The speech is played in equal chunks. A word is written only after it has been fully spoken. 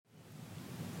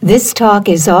This talk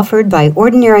is offered by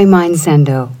Ordinary Mind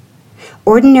Zendo.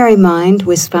 Ordinary Mind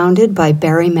was founded by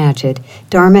Barry Magid,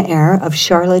 Dharma heir of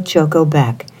Charlotte Joko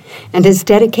Beck, and is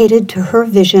dedicated to her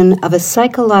vision of a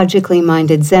psychologically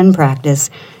minded Zen practice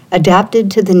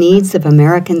adapted to the needs of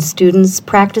American students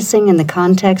practicing in the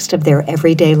context of their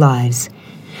everyday lives.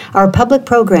 Our public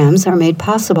programs are made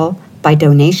possible by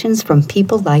donations from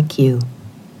people like you.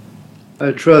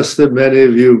 I trust that many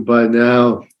of you by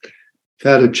now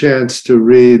had a chance to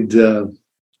read the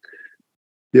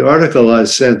article I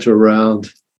sent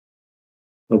around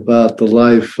about the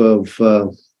life of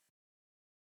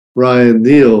Ryan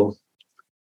Neal,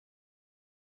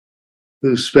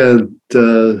 who spent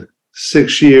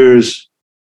 6 years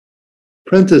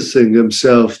apprenticing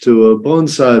himself to a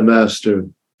bonsai master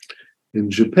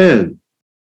in Japan.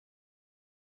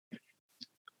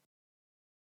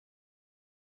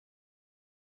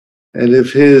 And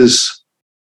if his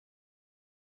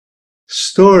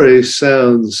story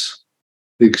sounds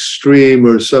extreme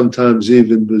or sometimes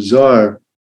even bizarre,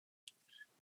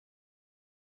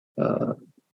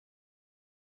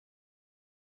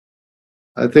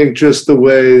 I think just the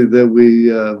way that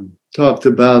we talked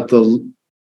about the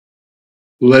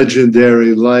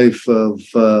legendary life of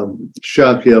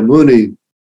Shakyamuni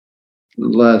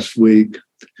last week,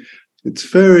 it's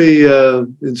very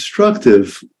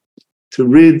instructive to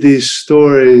read these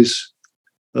stories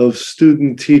of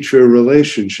student-teacher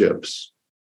relationships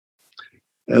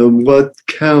and what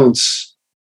counts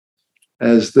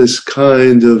as this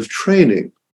kind of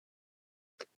training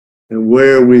and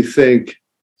where we think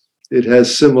it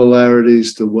has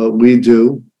similarities to what we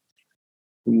do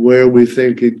and where we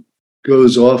think it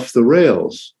goes off the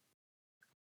rails.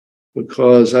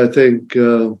 Because I think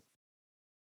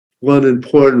one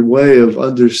important way of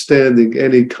understanding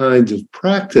any kind of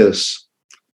practice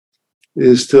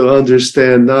is to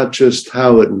understand not just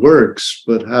how it works,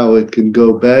 but how it can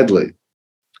go badly,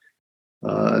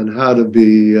 and how to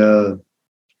be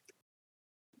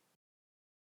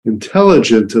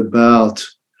intelligent about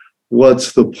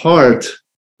what's the part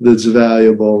that's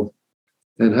valuable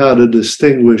and how to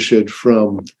distinguish it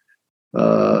from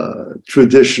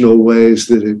traditional ways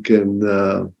that it can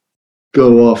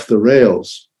go off the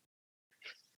rails.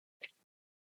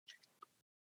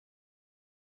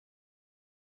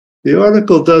 The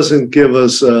article doesn't give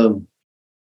us a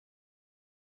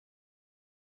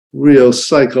real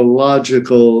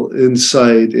psychological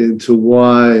insight into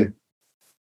why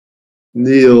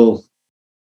Neal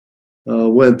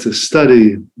went to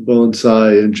study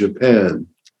bonsai in Japan.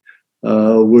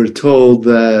 We're told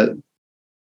that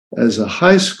as a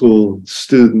high school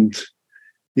student,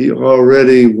 he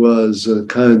already was a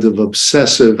kind of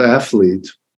obsessive athlete,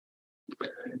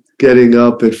 getting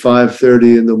up at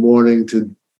 5:30 in the morning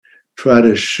to try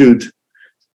to shoot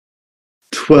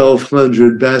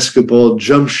 1,200 basketball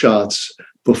jump shots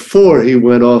before he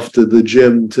went off to the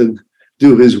gym to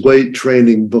do his weight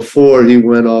training before he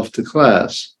went off to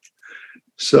class.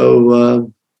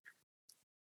 So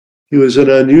he was an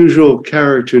unusual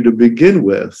character to begin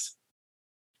with,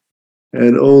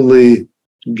 and only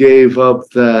gave up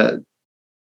that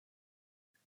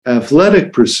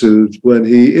athletic pursuit when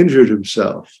he injured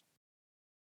himself.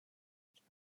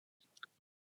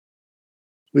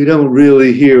 We don't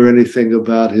really hear anything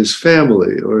about his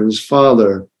family or his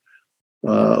father,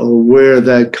 or where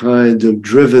that kind of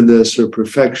drivenness or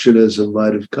perfectionism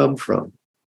might have come from.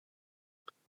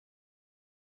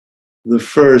 The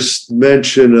first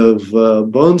mention of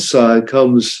bonsai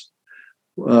comes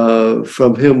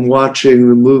from him watching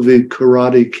the movie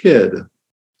Karate Kid.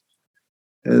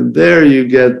 And there you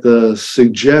get the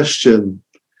suggestion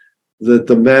that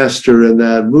the master in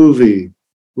that movie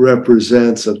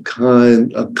represents a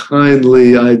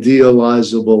kindly,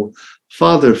 idealizable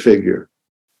father figure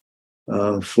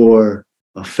for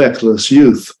a feckless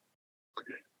youth.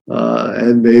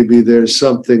 And maybe there's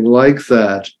something like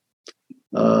that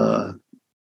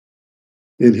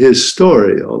in his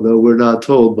story, although we're not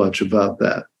told much about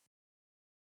that.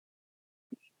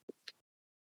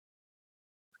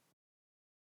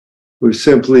 We're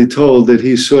simply told that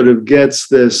he sort of gets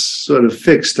this sort of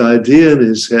fixed idea in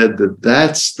his head that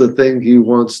that's the thing he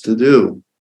wants to do.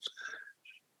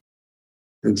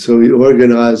 And so he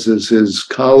organizes his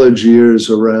college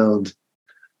years around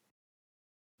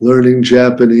learning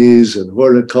Japanese and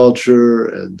horticulture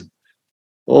and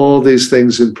all these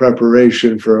things in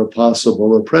preparation for a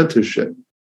possible apprenticeship.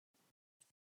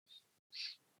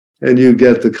 And you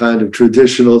get the kind of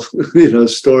traditional,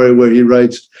 story where he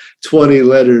writes 20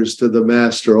 letters to the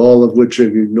master, all of which are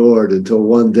ignored until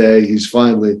one day he's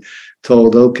finally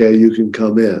told, okay, you can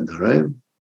come in, right?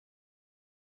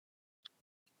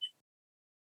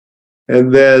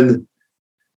 And then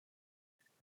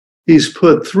he's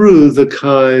put through the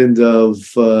kind of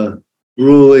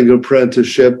grueling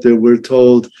apprenticeship that we're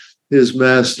told his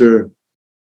master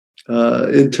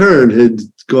in turn had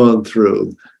gone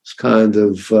through. It's kind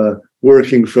of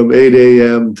working from 8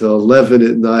 a.m. to 11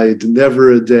 at night,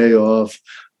 never a day off,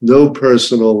 no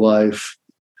personal life.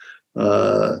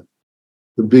 The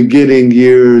beginning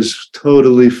years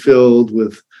totally filled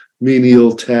with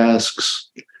menial tasks,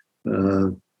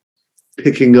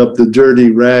 picking up the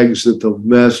dirty rags that the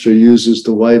master uses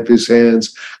to wipe his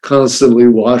hands, constantly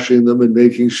washing them and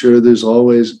making sure there's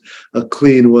always a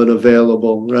clean one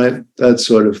available, right? That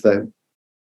sort of thing.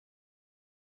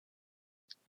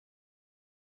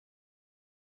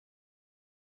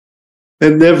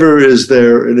 And never is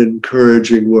there an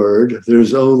encouraging word.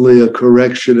 There's only a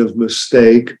correction of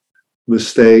mistakes,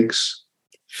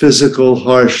 physical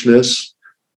harshness,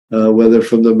 whether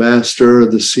from the master or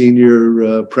the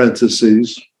senior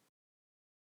apprentices.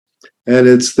 And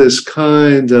it's this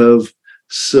kind of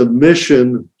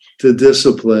submission to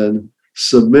discipline,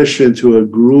 submission to a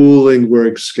grueling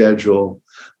work schedule,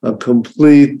 a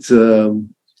complete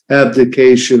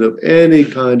abdication of any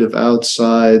kind of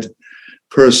outside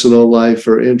personal life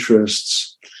or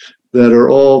interests that are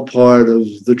all part of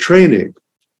the training.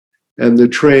 And the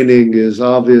training is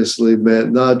obviously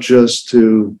meant not just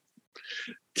to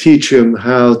teach him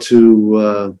how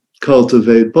to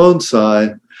cultivate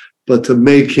bonsai, but to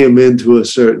make him into a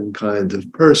certain kind of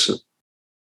person.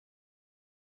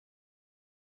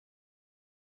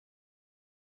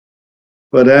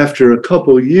 But after a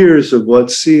couple years of what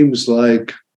seems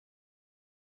like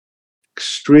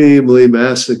extremely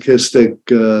masochistic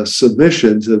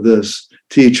submission to this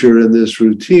teacher and this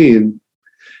routine,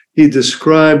 he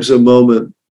describes a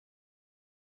moment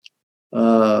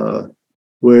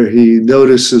where he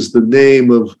notices the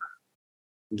name of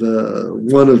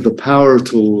one of the power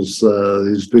tools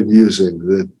he's been using,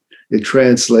 that it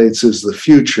translates as the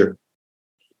future.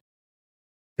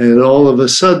 And all of a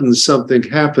sudden something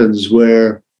happens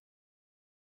where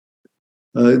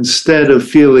instead of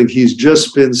feeling he's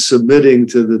just been submitting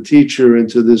to the teacher and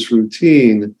to this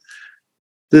routine,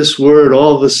 this word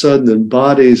all of a sudden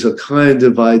embodies a kind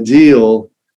of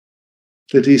ideal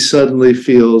that he suddenly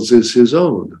feels is his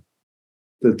own.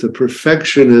 That the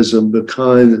perfectionism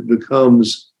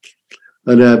becomes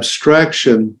an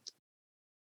abstraction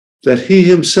that he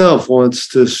himself wants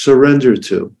to surrender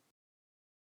to.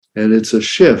 And it's a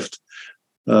shift,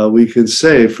 we could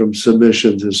say, from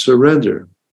submission to surrender.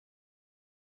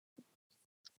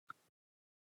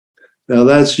 Now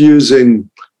that's using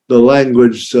the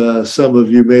language some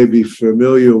of you may be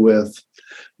familiar with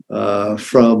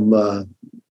from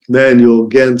Manuel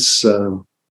Gent's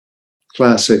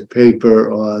classic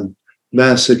paper on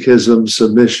masochism,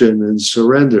 submission, and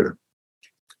surrender.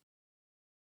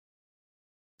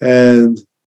 And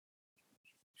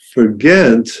for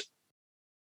Gent,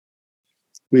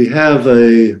 we have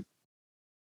a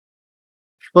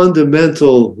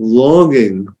fundamental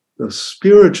longing, a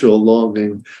spiritual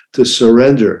longing to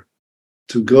surrender,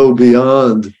 to go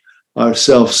beyond our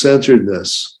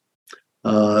self-centeredness,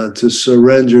 to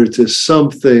surrender to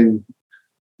something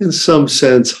in some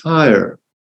sense higher.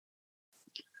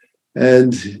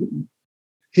 And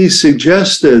he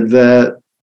suggested that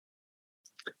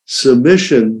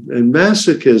submission and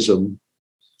masochism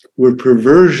were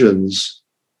perversions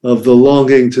of the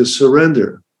longing to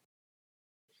surrender,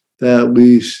 that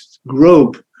we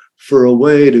grope for a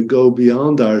way to go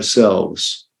beyond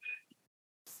ourselves,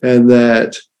 and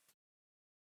that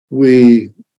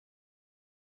we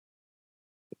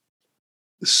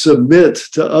submit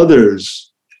to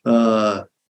others as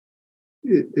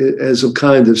a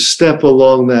kind of step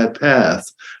along that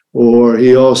path. Or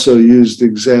he also used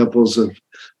examples of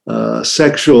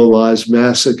sexualized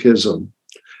masochism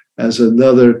as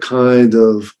another kind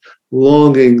of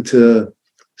longing to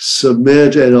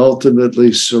submit and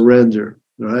ultimately surrender,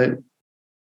 right?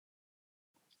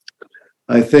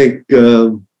 I think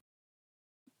when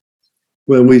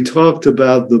we talked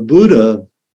about the Buddha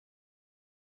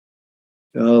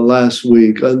last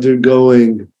week,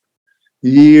 undergoing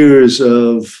years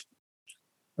of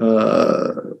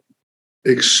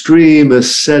extreme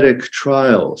ascetic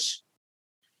trials,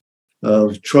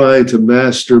 of trying to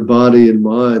master body and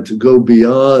mind, to go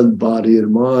beyond body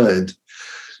and mind,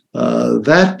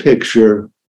 that picture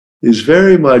is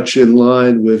very much in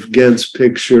line with Gent's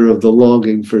picture of the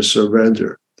longing for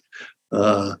surrender.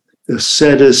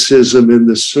 Asceticism in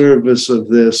the service of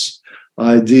this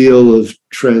ideal of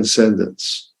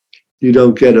transcendence. You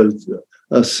don't get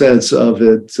a sense of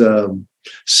it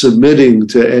submitting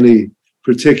to any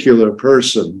particular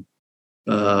person,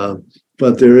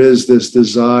 but there is this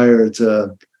desire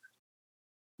to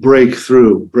break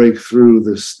through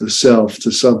the self to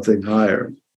something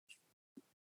higher.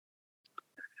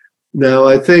 Now,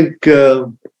 I think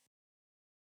the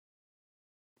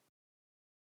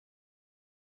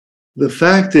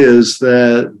fact is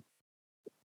that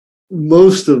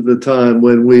most of the time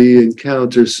when we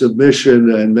encounter submission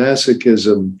and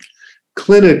masochism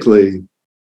clinically,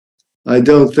 I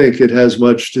don't think it has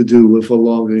much to do with a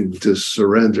longing to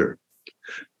surrender.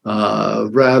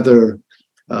 Rather,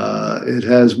 it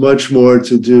has much more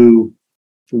to do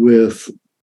with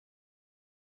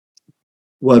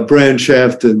what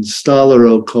Brandschaft and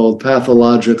Stollerow called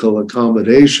pathological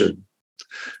accommodation,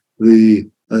 the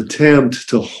attempt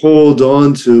to hold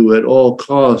on to at all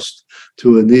cost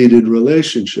to a needed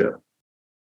relationship.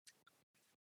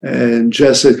 And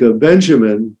Jessica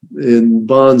Benjamin, in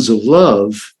Bonds of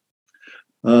Love,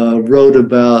 wrote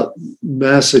about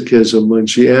masochism when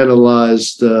she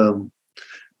analyzed the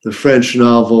French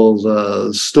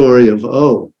novel Story of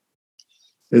O.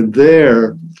 And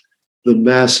there, the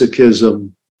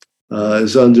masochism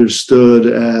is understood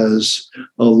as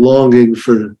a longing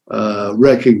for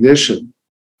recognition.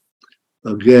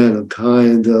 Again, a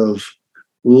kind of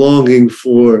longing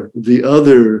for the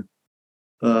other,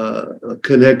 a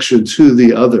connection to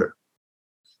the other.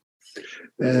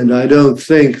 And I don't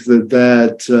think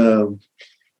that,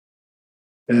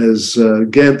 as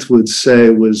Ghent would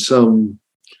say, was some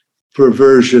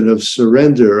perversion of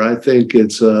surrender. I think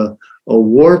it's a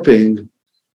warping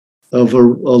of a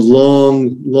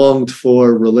longed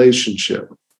for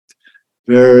relationship.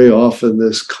 Very often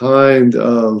this kind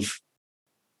of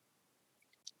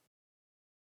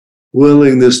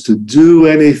willingness to do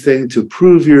anything to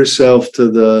prove yourself to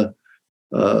the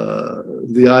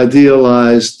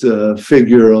idealized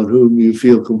figure on whom you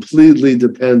feel completely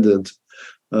dependent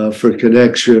for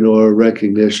connection or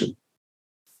recognition.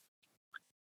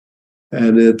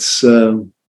 And it's,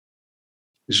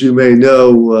 as you may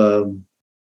know,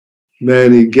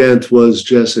 Manny Ghent was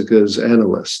Jessica's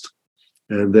analyst.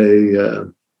 And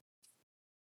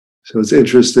so it's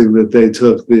interesting that they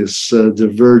took this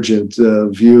divergent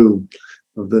view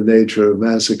of the nature of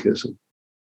masochism.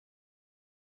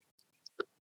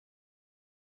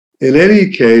 In any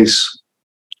case,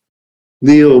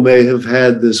 Neil may have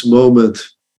had this moment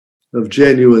of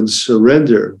genuine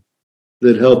surrender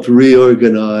that helped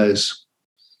reorganize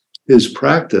his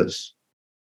practice.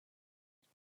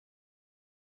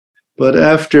 But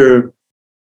after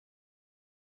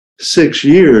 6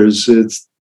 years, it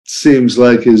seems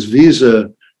like his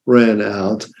visa ran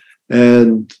out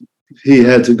and he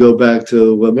had to go back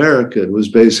to America and was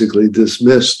basically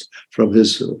dismissed from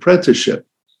his apprenticeship.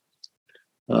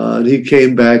 And he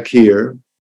came back here.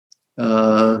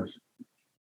 And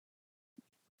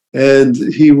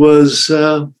he was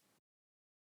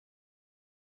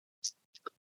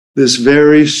this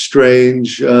very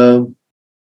strange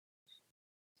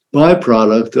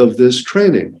byproduct of this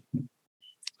training.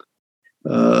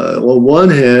 On one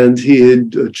hand, he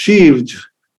had achieved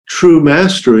true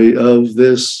mastery of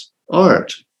this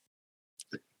art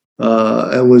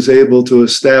and was able to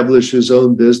establish his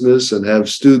own business and have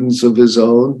students of his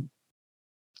own.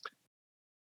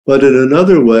 But in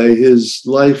another way, his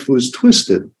life was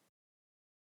twisted.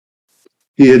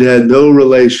 He had had no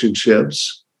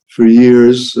relationships for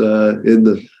years in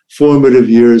the formative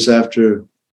years after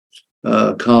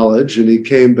college, and he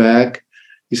came back.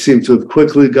 He seemed to have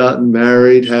quickly gotten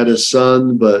married, had a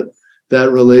son, but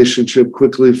that relationship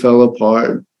quickly fell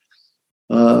apart.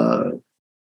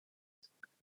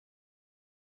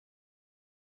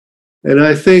 And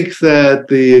I think that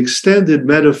the extended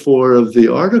metaphor of the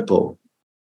article,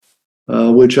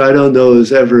 which I don't know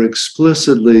is ever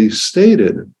explicitly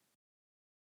stated,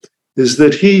 is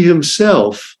that he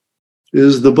himself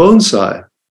is the bonsai.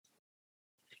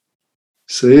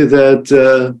 See,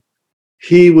 that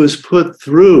he was put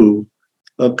through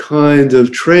a kind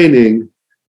of training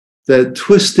that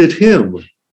twisted him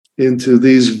into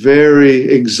these very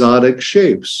exotic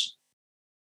shapes.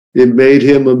 It made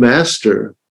him a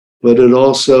master, but it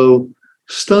also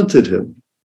stunted him.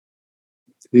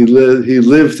 He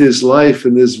lived his life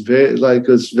in this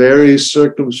very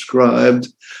circumscribed,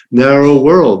 narrow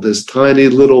world, this tiny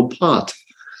little pot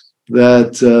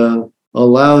that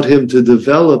allowed him to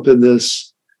develop in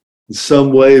this, in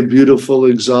some way, beautiful,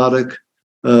 exotic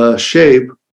shape,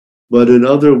 but in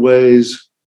other ways,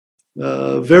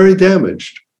 very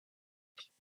damaged.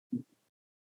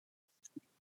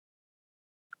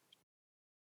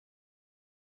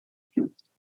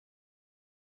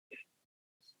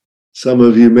 Some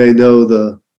of you may know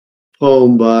the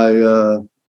poem by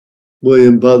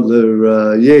William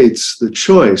Butler Yeats, The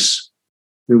Choice,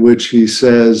 in which he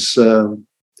says,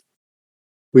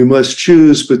 we must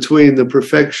choose between the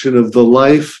perfection of the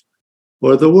life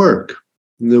or the work,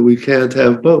 and that we can't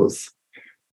have both.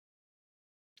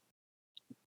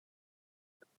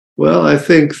 Well, I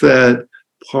think that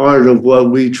part of what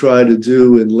we try to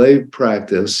do in lay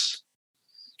practice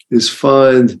is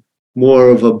find more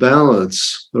of a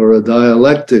balance or a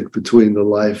dialectic between the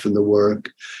life and the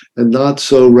work, and not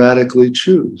so radically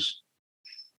choose.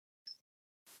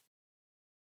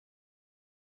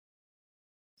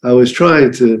 I was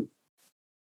trying to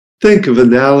think of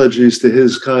analogies to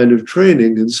his kind of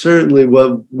training, and certainly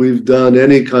what we've done,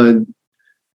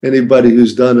 anybody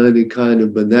who's done any kind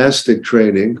of monastic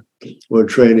training or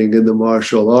training in the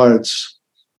martial arts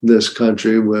in this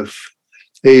country with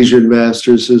Asian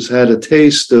masters has had a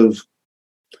taste of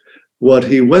what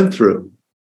he went through.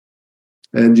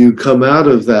 And you come out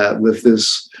of that with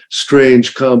this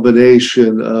strange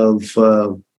combination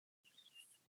of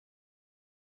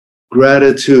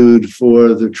gratitude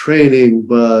for the training,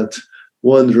 but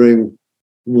wondering,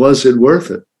 was it worth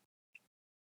it?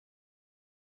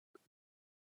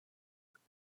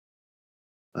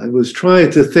 I was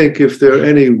trying to think if there are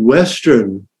any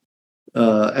Western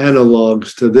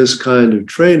analogs to this kind of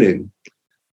training.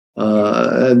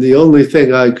 And the only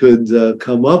thing I could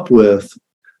come up with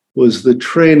was the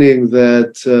training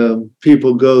that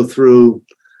people go through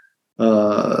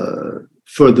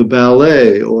for the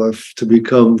ballet or to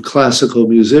become classical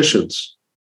musicians.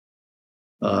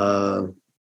 And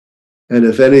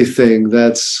if anything,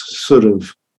 that's sort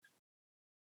of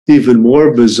even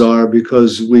more bizarre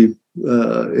because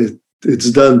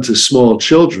it's done to small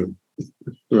children,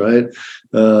 right?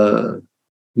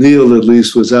 Neil, at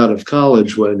least, was out of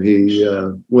college when he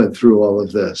went through all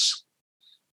of this.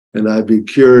 And I'd be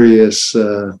curious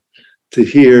to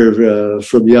hear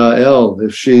from Yael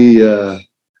if she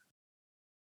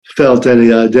felt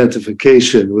any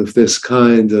identification with this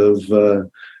kind of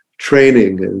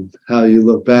training and how you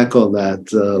look back on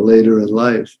that later in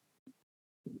life.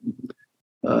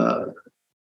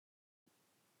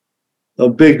 A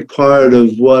big part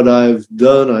of what I've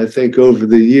done, I think, over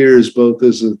the years, both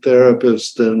as a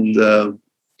therapist and a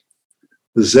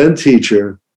Zen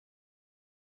teacher,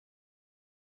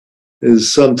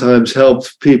 is sometimes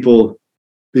helped people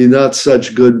be not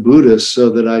such good Buddhists so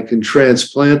that I can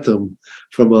transplant them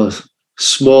from a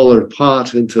smaller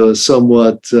pot into a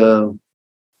somewhat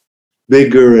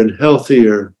bigger and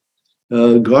healthier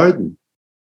garden.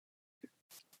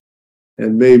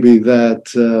 And maybe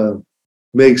that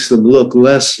makes them look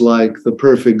less like the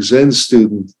perfect Zen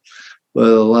student, but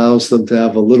allows them to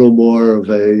have a little more of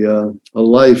a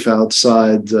life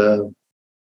outside the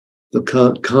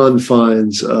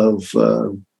confines of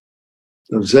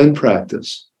Zen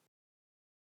practice.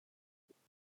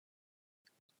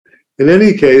 In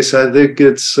any case, I think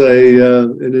it's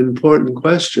an important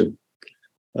question.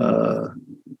 How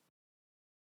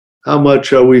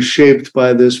much are we shaped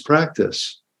by this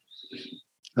practice?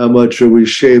 How much are we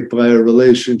shaped by a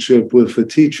relationship with a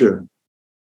teacher?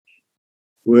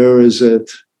 Where is it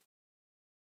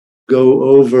go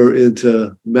over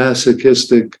into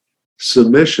masochistic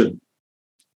submission?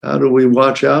 How do we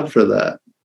watch out for that?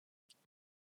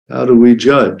 How do we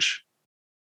judge?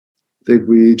 I think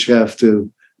we each have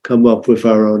to come up with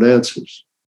our own answers.